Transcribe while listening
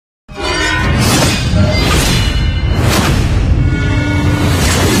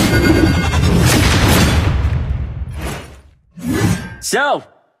So,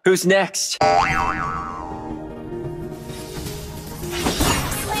 who's next?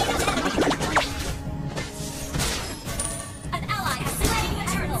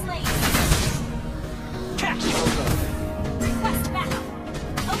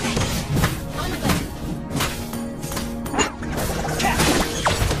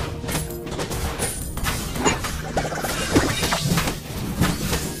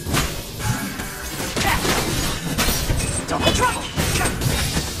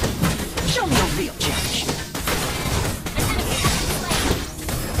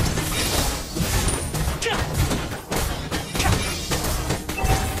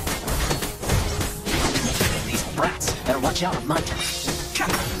 Watch out, my turn.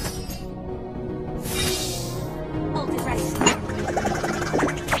 Ult is ready.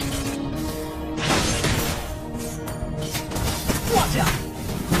 Watch out!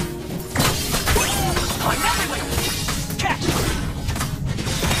 I'm everywhere! Catch!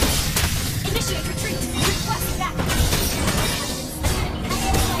 Initiate retreat. Request backup.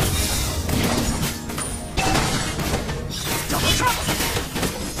 Double trouble!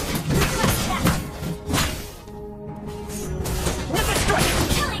 Request backup.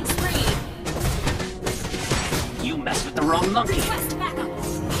 Killing spree. You messed with the wrong monkey. Request backup.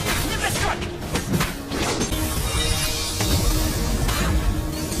 Nimbus strike!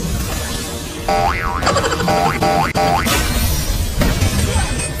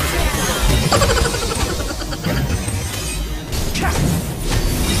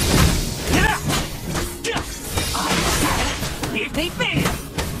 Leave me be!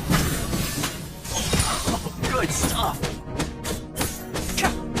 Oh, good stuff!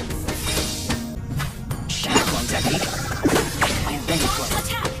 Shadow technique. I invented one.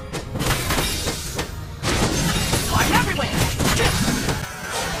 Attack. I'm everywhere!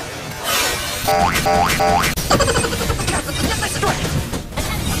 Nimbus strike! Nimbus strike!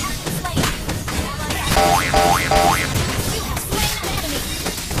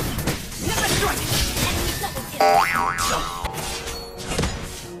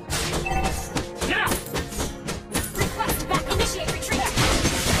 Request back. Initiate retreat.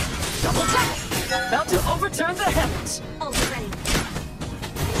 Double tap! About to overturn the heavens! Ult ready.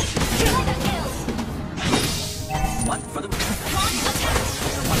 Mega kill. One for the... Launch attack.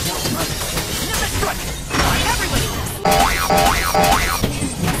 Nimbus strike! I'm everywhere!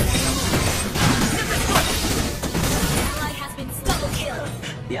 Nimbus strike! Ally has been double kill.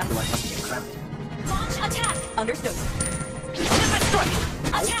 The afterlife must be crowded. Launch attack. Understood. Nimbus strike!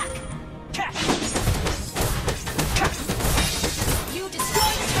 Attack. Catch! You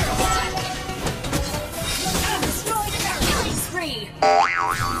destroyed the turret. You destroyed the turret. Killing spree.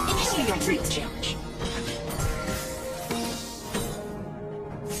 Initiate retreat. Challenge.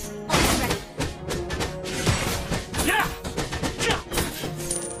 Ult ready. Yeah!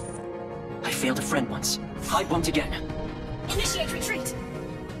 I failed a friend once. I won't again. Initiate retreat.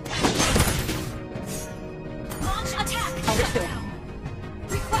 Launch attack. Understood.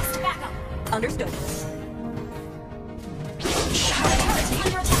 Request backup. Understood. Turret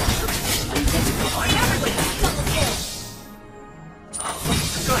under attack. I invented the I'm everywhere! Double kill.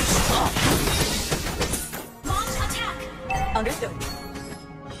 Good stuff! Launch attack. Understood.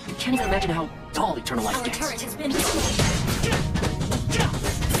 I can't even imagine how dull Eternal Life Our gets. turret has been destroyed.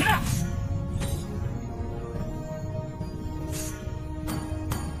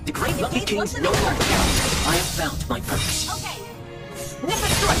 The Great Monkey King's no longer count. I have found my purpose. Okay.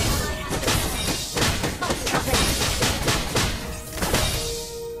 Nimbus strike!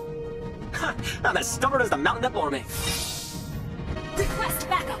 Ha! I'm as stubborn as the mountain that bore me. Request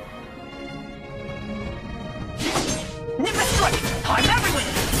backup. Nimbus strike! I'm everywhere!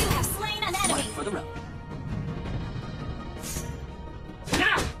 You have slain an enemy. One for the road.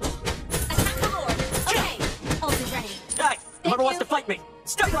 Attack the Lord. Okay. Ult is ready. Hey, whoever wants to fight me,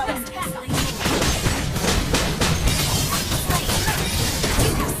 step right up! Request backup.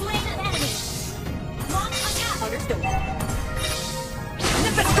 You have slain an enemy. Launch attack. Understood.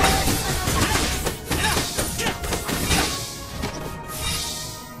 Nimbus strike!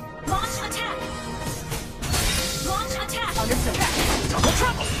 Launch attack. Launch attack. Understood. Double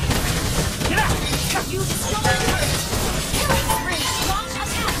trouble! Get out! You destroyed the turret. Killing spree. Launch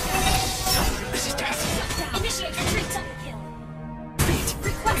attack. This is death. Initiate retreat. Double kill. Beat.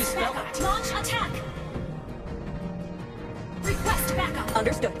 Request backup. Launch attack. Request backup.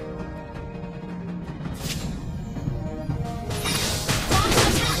 Understood. Launch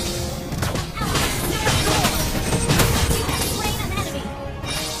attack. You have slain an enemy.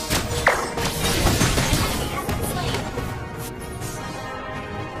 An enemy has been slain.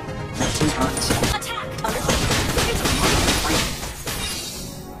 Two hearts. Attack. Understood.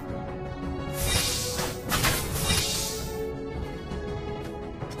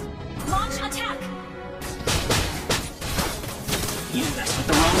 You messed with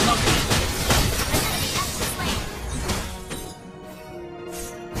the wrong monkey.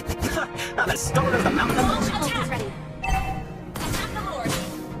 I'm the start of the mountain. Launch attack. Ready. Attack the Lord.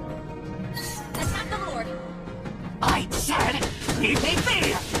 Attack the Lord. I said, leave me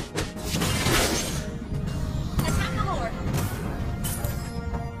be. Attack the Lord.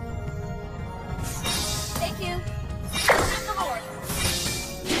 Thank you. Attack the Lord.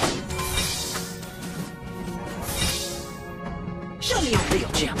 Show me your real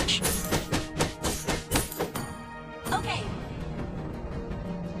challenge. Okay.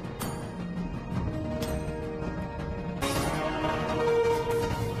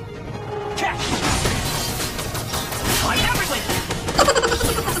 Catch! I'm everywhere!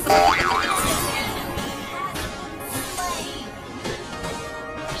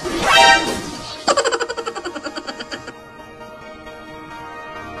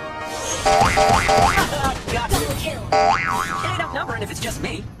 Got Double you. kill. It ain't outnumbering if it's just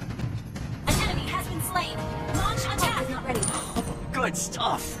me. An enemy has been slain. Launch attack. Not ready. Good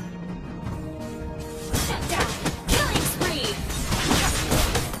stuff. Shut down. Killing spree.